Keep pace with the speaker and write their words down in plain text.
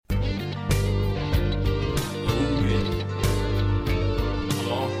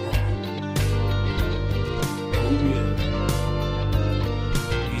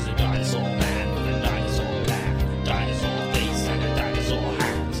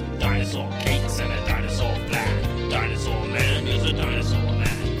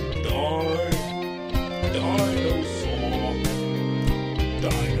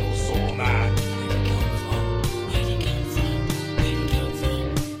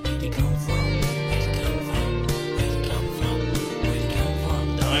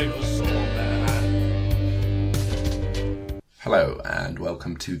Hello and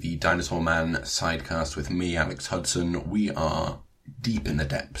welcome to the Dinosaur Man sidecast with me, Alex Hudson. We are deep in the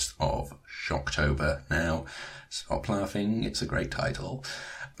depths of Shocktober now. Stop laughing, it's a great title.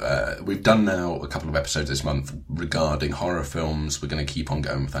 We've done now a couple of episodes this month regarding horror films. We're going to keep on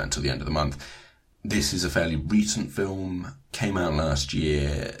going with that until the end of the month. This is a fairly recent film, came out last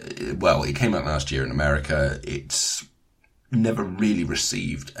year. Well, it came out last year in America. It's never really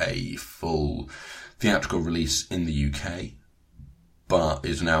received a full theatrical release in the UK, but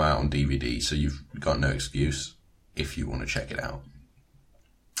is now out on DVD, so you've got no excuse if you want to check it out.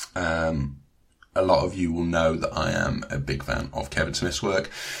 A lot of you will know that I am a big fan of Kevin Smith's work.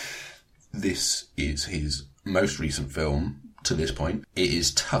 This is his most recent film to this point. It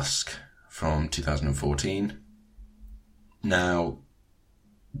is Tusk from 2014. Now,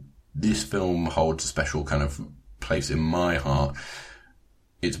 this film holds a special kind of place in my heart.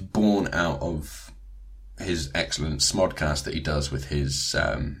 It's born out of his excellent Smodcast that he does with his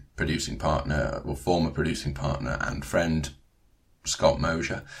producing partner, or former producing partner and friend, Scott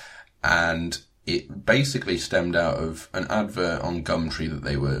Mosier. And it basically stemmed out of an advert on Gumtree that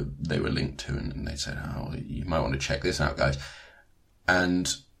they were linked to, and they said, oh, you might want to check this out, guys.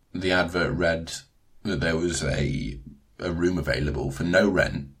 And the advert read that there was a room available for no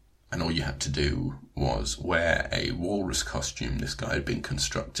rent, and all you had to do was wear a walrus costume this guy had been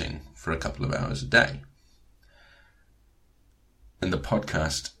constructing for a couple of hours a day. And the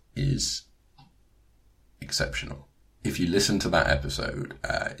podcast is exceptional. If you listen to that episode,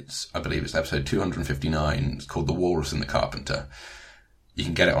 I believe it's episode 259. It's called The Walrus and the Carpenter. You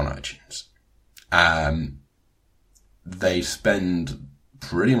can get it on iTunes. They spend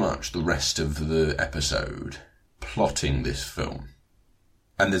pretty much the rest of the episode plotting this film.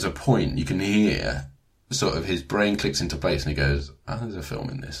 And there's a point you can hear sort of his brain clicks into place and he goes, oh, there's a film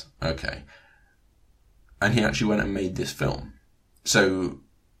in this. Okay. And he actually went and made this film. So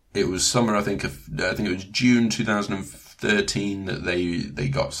it was summer, I think it was June 2013 that they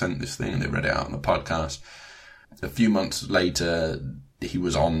got sent this thing and they read it out on the podcast. A few months later, he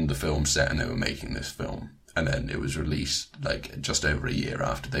was on the film set and they were making this film. And then it was released like just over a year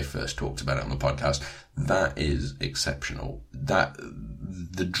after they first talked about it on the podcast. That is exceptional.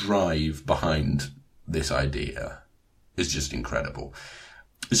 The drive behind this idea is just incredible.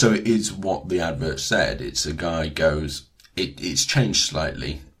 So it is what the advert said. It's a guy goes, it's changed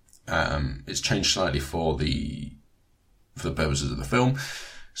slightly. It's changed slightly for the purposes of the film.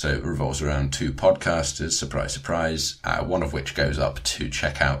 So it revolves around two podcasters, surprise, surprise, one of which goes up to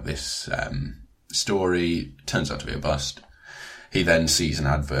check out this story. Turns out to be a bust. He then sees an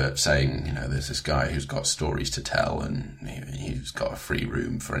advert saying, there's this guy who's got stories to tell and he's got a free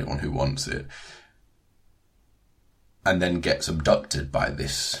room for anyone who wants it. And then gets abducted by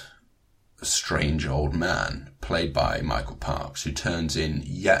this strange old man, played by Michael Parks, who turns in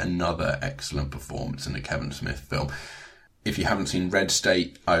yet another excellent performance in a Kevin Smith film. If you haven't seen Red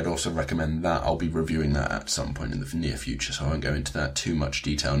State, I'd also recommend that. I'll be reviewing that at some point in the near future, so I won't go into that too much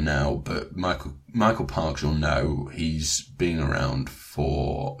detail now. But Michael Parks, you'll know, he's been around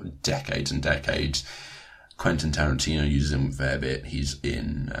for decades and decades. Quentin Tarantino uses him a fair bit. He's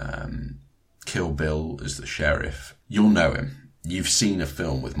in Kill Bill as the sheriff. You'll know him. You've seen a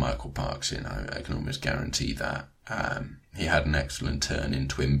film with Michael Parks in, I can almost guarantee that. He had an excellent turn in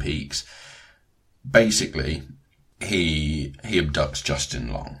Twin Peaks. Basically, he abducts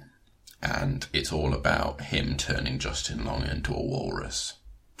Justin Long, and it's all about him turning Justin Long into a walrus.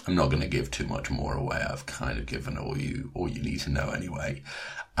 I'm not going to give too much more away. I've kind of given all you need to know anyway.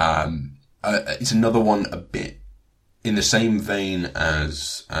 It's another one a bit in the same vein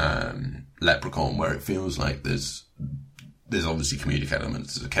as Leprechaun, where it feels like there's obviously comedic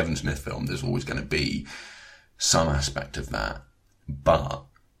elements. It's a Kevin Smith film. There's always going to be some aspect of that. But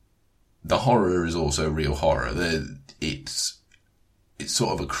the horror is also real horror. It's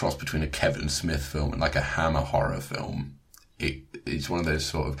sort of a cross between a Kevin Smith film and like a Hammer horror film. It's one of those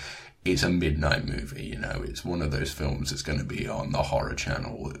sort of, it's a midnight movie, It's one of those films that's going to be on the Horror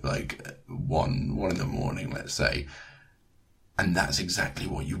Channel, like one in the morning, let's say. And that's exactly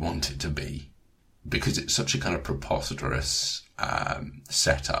what you want it to be. Because it's such a kind of preposterous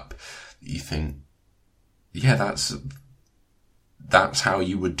setup, you think, yeah, that's how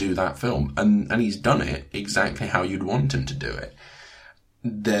you would do that film. And he's done it exactly how you'd want him to do it.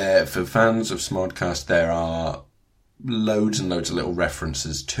 For fans of Smodcast, there are loads and loads of little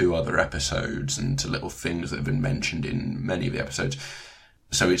references to other episodes and to little things that have been mentioned in many of the episodes.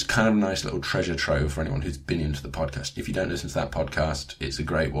 So it's kind of a nice little treasure trove for anyone who's been into the podcast. If you don't listen to that podcast, it's a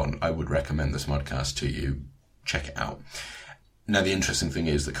great one. I would recommend the Smodcast to you. Check it out. Now, the interesting thing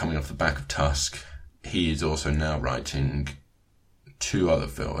is that coming off the back of Tusk, he is also now writing 2 other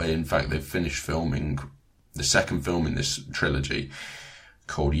films. In fact, they've finished filming the second film in this trilogy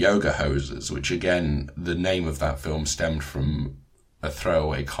called Yoga Hosers, which again, the name of that film stemmed from a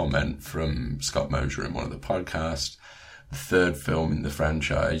throwaway comment from Scott Mosier in one of the podcasts. The third film in the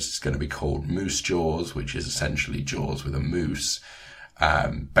franchise is going to be called Moose Jaws, which is essentially Jaws with a moose,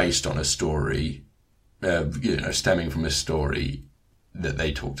 based on a story, stemming from a story that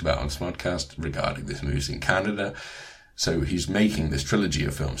they talked about on Smodcast regarding this moose in Canada. So he's making this trilogy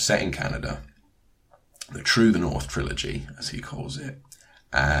of films set in Canada, the True the North trilogy, as he calls it,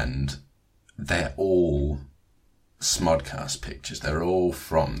 and they're all Smodcast pictures. They're all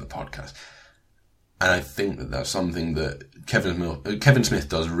from the podcast. And I think that that's something that Kevin Smith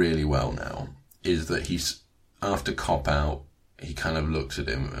does really well now, is that he's, after Cop Out, he kind of looked at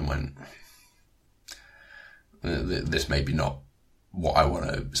him and went, this may be not what I want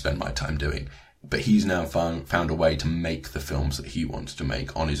to spend my time doing. But he's now found a way to make the films that he wants to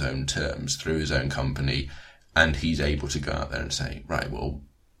make on his own terms, through his own company, and he's able to go out there and say, right, well,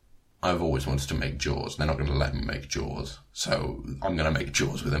 I've always wanted to make Jaws. They're not going to let me make Jaws, so I'm going to make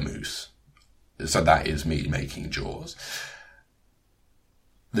Jaws with a moose. So that is me making Jaws.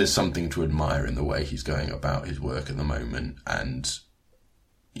 There's something to admire in the way he's going about his work at the moment, and,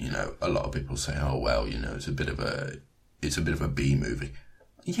 a lot of people say, oh, well, it's a bit of a B movie.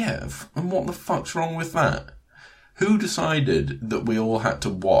 Yeah, and what the fuck's wrong with that? Who decided that we all had to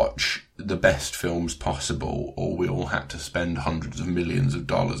watch the best films possible, or we all had to spend hundreds of millions of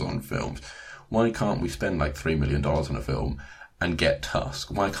dollars on films? Why can't we spend like $3 million on a film and get Tusk?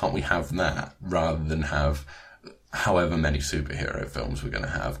 Why can't we have that rather than have however many superhero films we're going to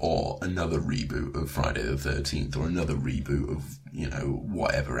have, or another reboot of Friday the 13th, or another reboot of,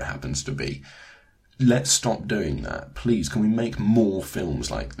 whatever it happens to be? Let's stop doing that. Please, can we make more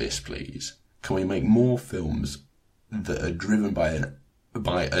films like this, please? Can we make more films that are driven by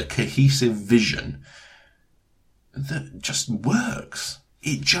a cohesive vision that just works?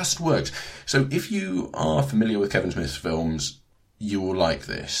 It just works. So if you are familiar with Kevin Smith's films, you will like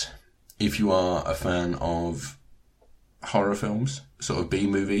this. If you are a fan of horror films, sort of B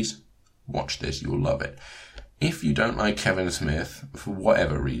movies, watch this, you'll love it. If you don't like Kevin Smith, for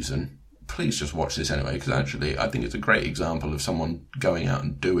whatever reason, please just watch this anyway, because actually I think it's a great example of someone going out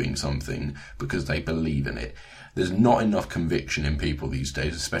and doing something because they believe in it. There's not enough conviction in people these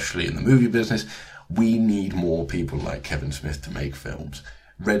days, especially in the movie business. We need more people like Kevin Smith to make films.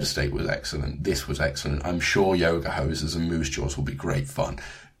 Red State was excellent. This was excellent. I'm sure Yoga Hosers and Moose Jaws will be great fun.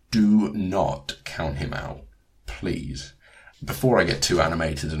 Do not count him out, please. Before I get too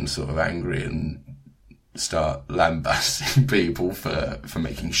animated and sort of angry and start lambasting people for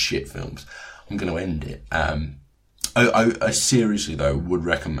making shit films, I'm going to end it. I seriously though would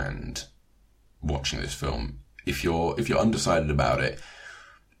recommend watching this film. If you're undecided about it,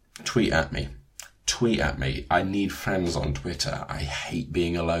 tweet at me. I need friends on Twitter. I hate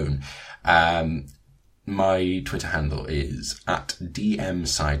being alone. My Twitter handle is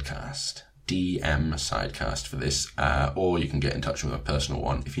 @DMSidecast. DM Sidecast for this, or you can get in touch with my personal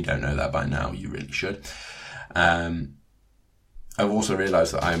one. If you don't know that by now, you really should. I've also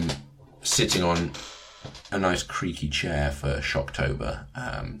realised that I'm sitting on a nice creaky chair for Shocktober,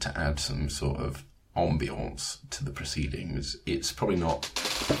 to add some sort of ambience to the proceedings. It's probably not...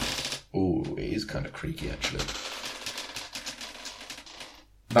 Ooh, it is kind of creaky actually.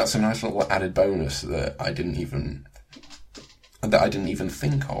 That's a nice little added bonus that I didn't even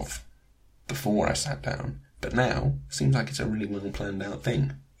think of before I sat down, but now seems like it's a really well planned out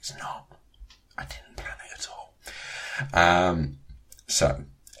thing. It's not. I didn't plan it at all. So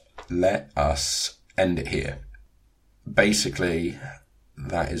let us end it here. Basically,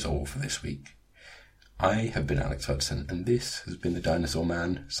 that is all for this week. I have been Alex Hudson, and this has been the Dinosaur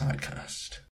Man Sidecast.